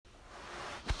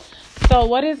So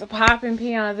what is poppin'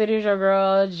 peons? It is your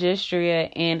girl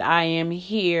Gistria, and I am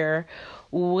here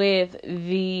with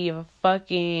the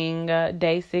fucking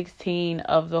day 16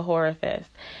 of the Horror Fest.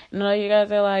 I know you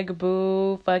guys are like,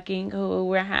 boo, fucking cool,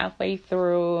 we're halfway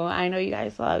through. I know you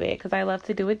guys love it because I love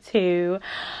to do it too.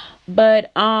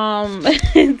 But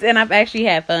and I've actually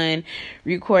had fun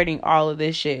recording all of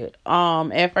this shit.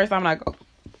 At first I'm like, oh,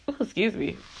 excuse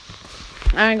me.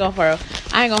 I ain't gonna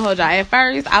hold y'all. At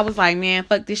first, I was like, man,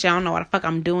 fuck this shit. I don't know why the fuck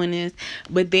I'm doing this.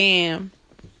 But then,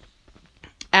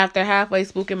 after halfway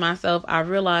spooking myself, I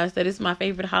realized that it's my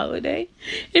favorite holiday.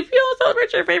 If you don't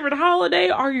celebrate your favorite holiday,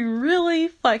 are you really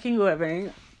fucking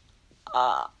living?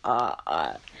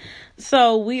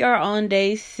 So we are on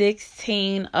day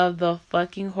 16 of the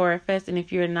fucking Horror Fest, and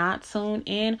if you're not tuned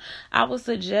in, I would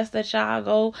suggest that y'all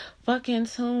go fucking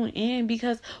tune in,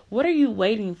 because what are you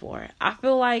waiting for? I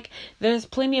feel like there's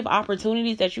plenty of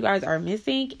opportunities that you guys are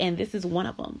missing, and this is one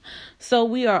of them. So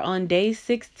we are on day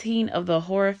 16 of the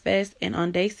Horror Fest, and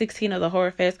on day 16 of the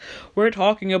Horror Fest, we're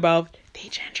talking about the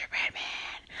Gingerbread Man.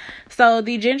 So,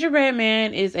 The Gingerbread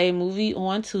Man is a movie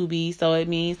on Tubi, so it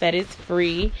means that it's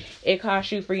free. It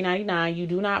costs you $3.99. You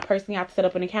do not personally have to set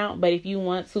up an account, but if you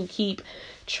want to keep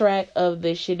track of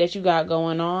the shit that you got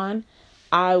going on,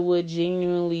 I would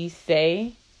genuinely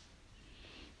say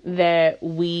that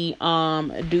we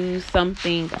do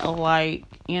something like,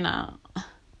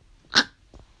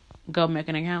 go make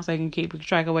an account so you can keep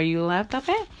track of where you left up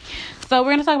at. So,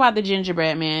 we're going to talk about The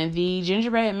Gingerbread Man. The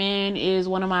Gingerbread Man is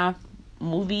one of my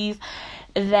movies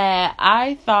that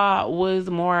I thought was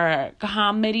more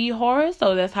comedy horror,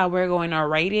 so that's how we're going to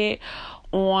rate it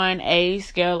on a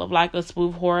scale of like a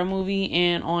spoof horror movie,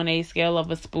 and on a scale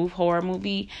of a spoof horror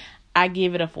movie, I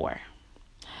give it a 4.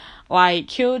 Like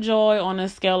Killjoy on a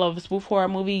scale of a spoof horror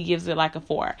movie gives it like a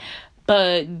 4,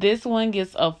 but this one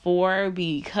gets a 4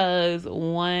 because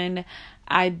one,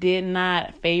 I did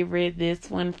not favorite this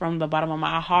one from the bottom of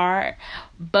my heart,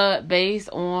 but based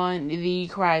on the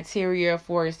criteria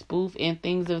for a spoof and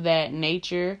things of that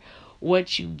nature,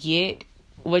 what you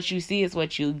see is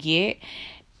what you get.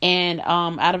 And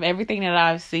out of everything that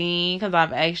I've seen, because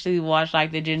I've actually watched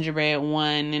like the Gingerbread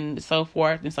one and so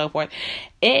forth,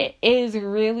 it is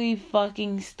really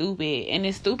fucking stupid, and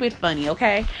it's stupid funny,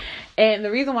 okay? And the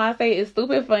reason why I say it's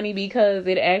stupid funny because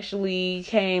it actually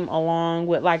came along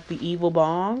with like the Evil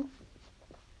Bong,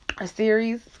 a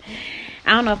series.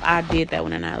 I don't know if I did that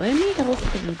one or not. Let me go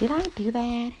see. Did I do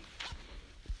that?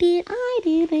 Did I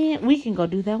do that? We can go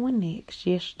do that one next.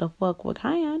 Yes, the fuck we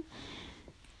can.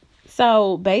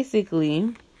 So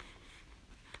basically,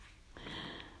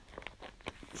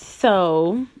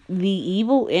 the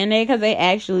evil in it, because they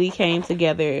actually came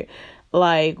together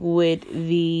like with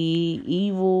the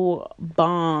Evil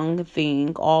Bong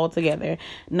thing all together.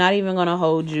 Not even gonna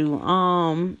hold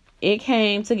you. It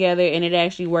came together and it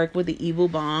actually worked with the Evil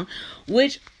Bong,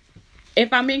 which,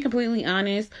 if I'm being completely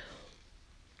honest,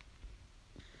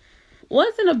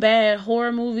 wasn't a bad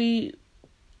horror movie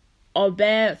or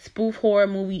bad spoof horror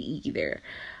movie either.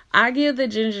 I give the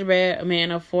Gingerbread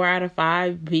Man a 4 out of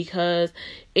 5 because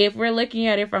if we're looking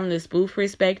at it from the spoof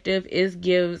perspective, it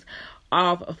gives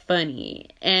off funny,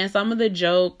 and some of the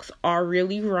jokes are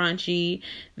really raunchy.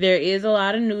 There is a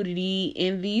lot of nudity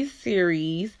in these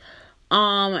series.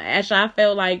 Actually, I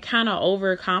felt like kind of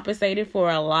overcompensated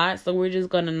for a lot, so we're just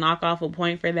gonna knock off a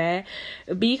point for that,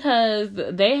 because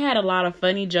they had a lot of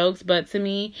funny jokes, but to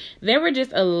me, they were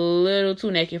just a little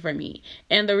too naked for me.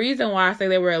 And the reason why I say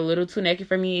they were a little too naked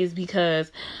for me is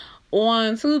because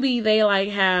on Tubi, they like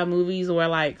have movies where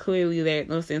like clearly there's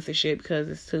no censorship because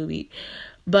it's Tubi,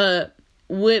 but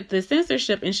with the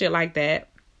censorship and shit like that,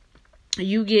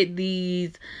 you get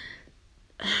these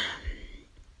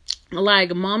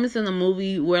like moments in the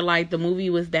movie where like the movie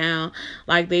was down,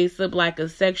 like they slip like a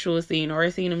sexual scene or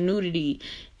a scene of nudity,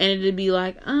 and it'd be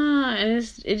like and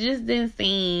it just didn't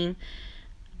seem,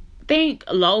 think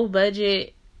low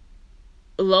budget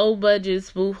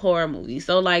spoof horror movie.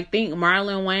 So like think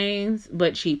Marlon Wayans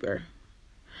but cheaper.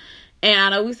 And I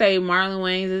know we say Marlon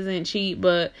Wayans isn't cheap,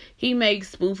 but he makes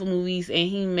spoof movies, and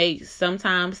he makes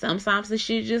sometimes the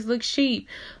shit just looks cheap.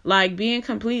 Like, being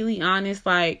completely honest,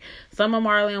 like, some of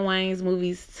Marlon Wayans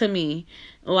movies, to me,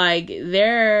 like,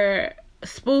 they're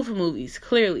spoof movies,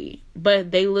 clearly,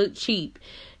 but they look cheap.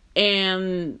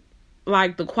 And,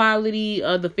 like, the quality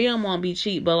of the film won't be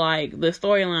cheap, but, like, the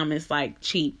storyline is, like,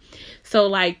 cheap. So,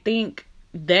 like, think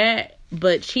that,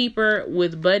 but cheaper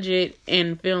with budget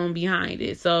and film behind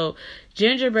it. So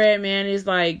Gingerbread Man is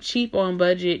like cheap on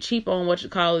budget, cheap on what you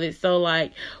call it. So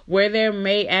like where there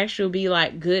may actually be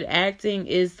like good acting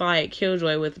is like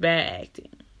Killjoy with bad acting.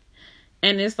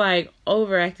 And it's like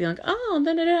overacting, like, oh,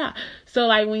 da da da. So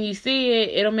like when you see it,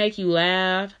 it'll make you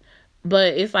laugh.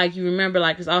 But it's like you remember,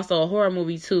 like, it's also a horror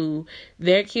movie too.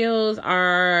 Their kills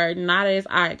are not as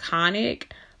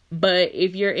iconic, but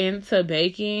if you're into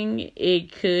baking,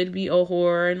 it could be a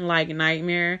horror and like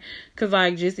nightmare. Cause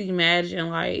like just imagine,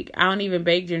 like, I don't even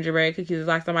bake gingerbread cookies. It's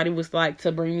like somebody was like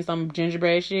to bring me some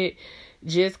gingerbread shit,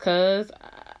 just cause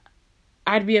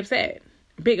I'd be upset,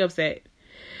 big upset.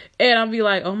 And I'll be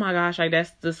like, oh my gosh, like,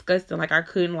 that's disgusting. Like, I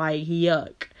couldn't, like,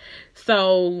 yuck.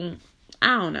 So, I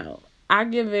don't know. I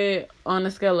give it, on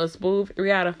a scale of spoof,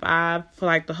 3 out of 5 for,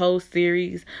 like, the whole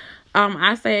series.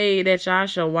 I say that y'all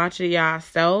should watch it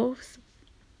yourselves.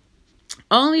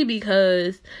 Only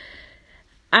because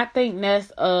I think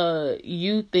that's a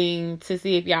you thing to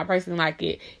see if y'all personally like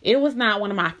it. It was not one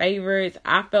of my favorites.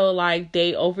 I felt like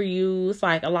they overused,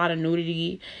 like, a lot of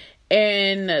nudity.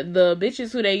 And the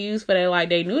bitches who they use for their, like,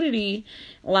 their nudity,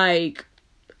 like,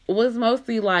 was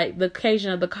mostly, like, the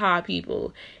Cajun of the car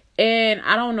people. And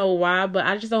I don't know why, but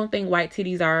I just don't think white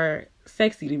titties are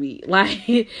sexy to me.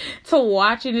 Like, to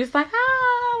watch it, it's like,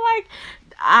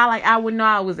 I would know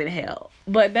I was in hell.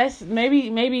 But that's maybe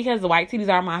because the white titties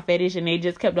are my fetish, and they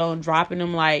just kept on dropping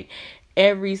them, like,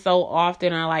 every so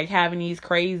often, or like having these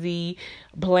crazy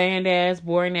bland ass,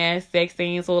 boring ass sex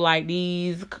scenes with like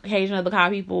these Cajun of the car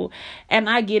people. And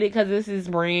I get it because this is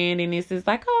brand and this is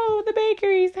like, oh, the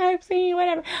bakeries type scene,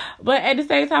 whatever. But at the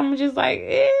same time, I'm just like,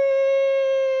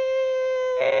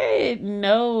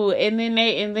 no. And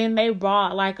then they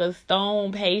brought like a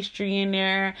stone pastry in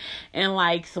there, and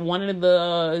like one of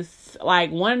the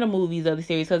movies of the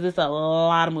series, because it's a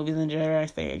lot of movies in the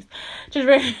series.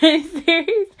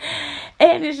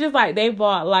 And it's just like they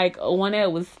bought like one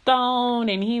that was stone,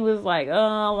 and he was like,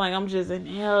 oh, like, I'm just in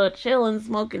hell chilling,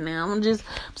 smoking now. I'm just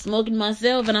smoking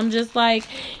myself, and I'm just like,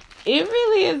 it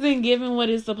really isn't giving what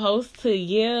it's supposed to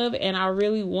give, and I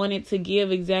really want it to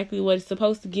give exactly what it's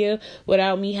supposed to give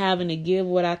without me having to give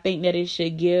what I think that it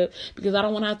should give, because I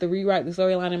don't want to have to rewrite the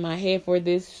storyline in my head for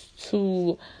this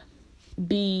to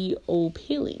be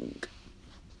appealing.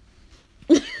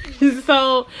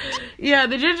 So, yeah,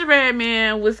 the gingerbread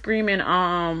man was screaming,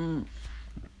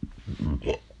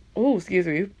 excuse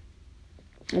me,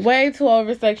 way too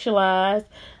over-sexualized.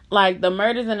 Like, the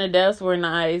murders and the deaths were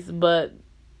nice, but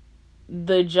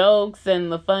the jokes and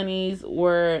the funnies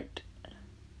weren't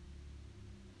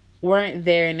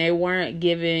there, and they weren't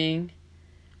giving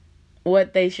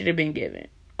what they should have been given.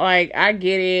 Like, I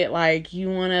get it, like, you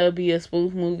want to be a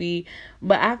spoof movie,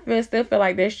 but I still feel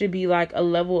like there should be, like, a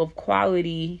level of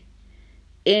quality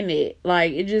in it.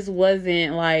 Like, it just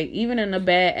wasn't, like, even in the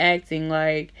bad acting,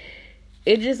 like,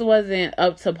 it just wasn't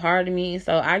up to par to me.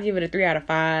 So I give it a 3 out of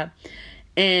 5.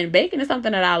 And baking is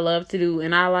something that I love to do,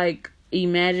 and I, like,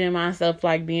 imagine myself,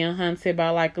 like, being hunted by,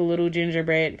 like, a little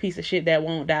gingerbread piece of shit that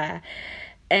won't die.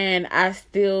 And I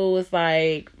still was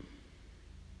like,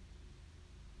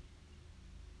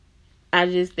 I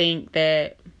just think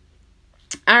that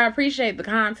I appreciate the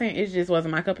content. It just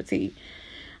wasn't my cup of tea.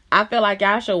 I feel like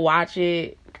y'all should watch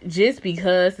it just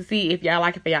because, to see if y'all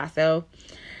like it for yourself.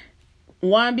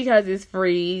 1, because it's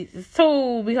free.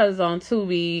 2, because it's on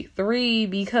Tubi. 3,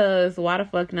 because why the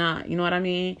fuck not? You know what I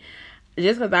mean?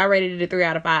 Just because I rated it a 3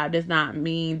 out of 5 does not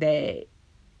mean that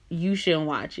you shouldn't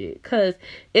watch it. Because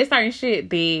it's certain shit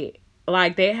that,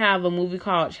 like, they have a movie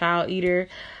called Child Eater.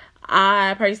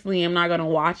 I personally am not going to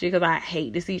watch it because I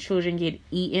hate to see children get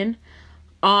eaten.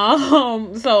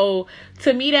 So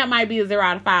to me that might be a 0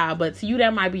 out of 5, but to you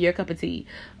that might be your cup of tea.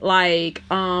 Like,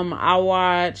 I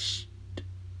watched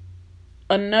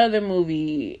another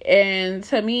movie, and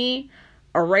to me,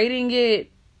 rating it,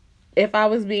 if I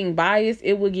was being biased,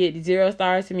 it would get 0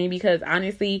 stars to me, because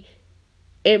honestly,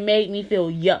 it made me feel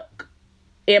yuck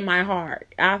in my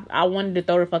heart. I wanted to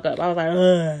throw the fuck up. I was like,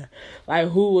 ugh. Like,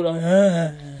 who would,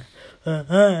 you know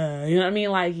what I mean?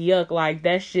 Like, yuck. Like,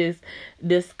 that's just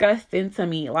disgusting to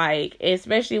me. Like,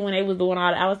 especially when they was doing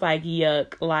all that, I was like,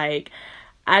 yuck. Like,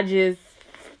 I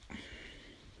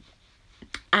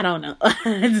don't know.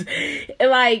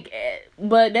 Like,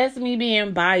 but that's me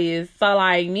being biased. So,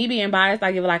 like, me being biased,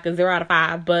 I give it like a 0 out of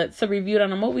 5. But to review it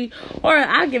on a movie, or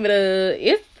I give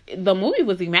it the movie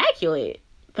was immaculate.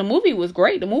 The movie was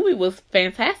great. The movie was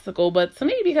fantastical. But to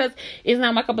me, because it's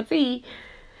not my cup of tea.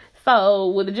 So,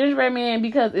 with the Gingerbread Man,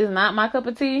 because it's not my cup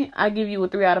of tea, I give you a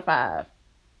 3 out of 5.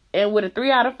 And with a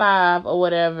 3 out of 5 or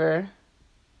whatever,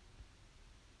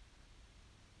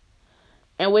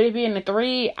 and with it being a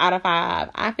 3 out of 5,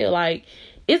 I feel like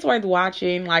it's worth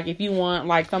watching, like, if you want,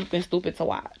 like, something stupid to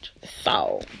watch.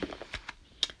 So,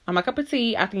 I'm my cup of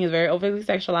tea. I think it's very overly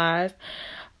sexualized.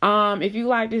 If you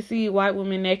like to see white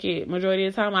women naked majority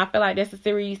of the time, I feel like that's a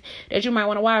series that you might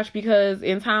want to watch, because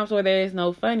in times where there is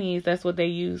no funnies, that's what they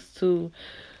use to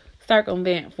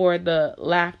circumvent for the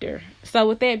laughter. So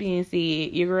with that being said,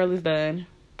 your girl is done.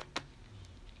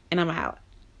 And I'm out.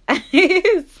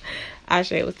 I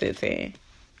share with 10.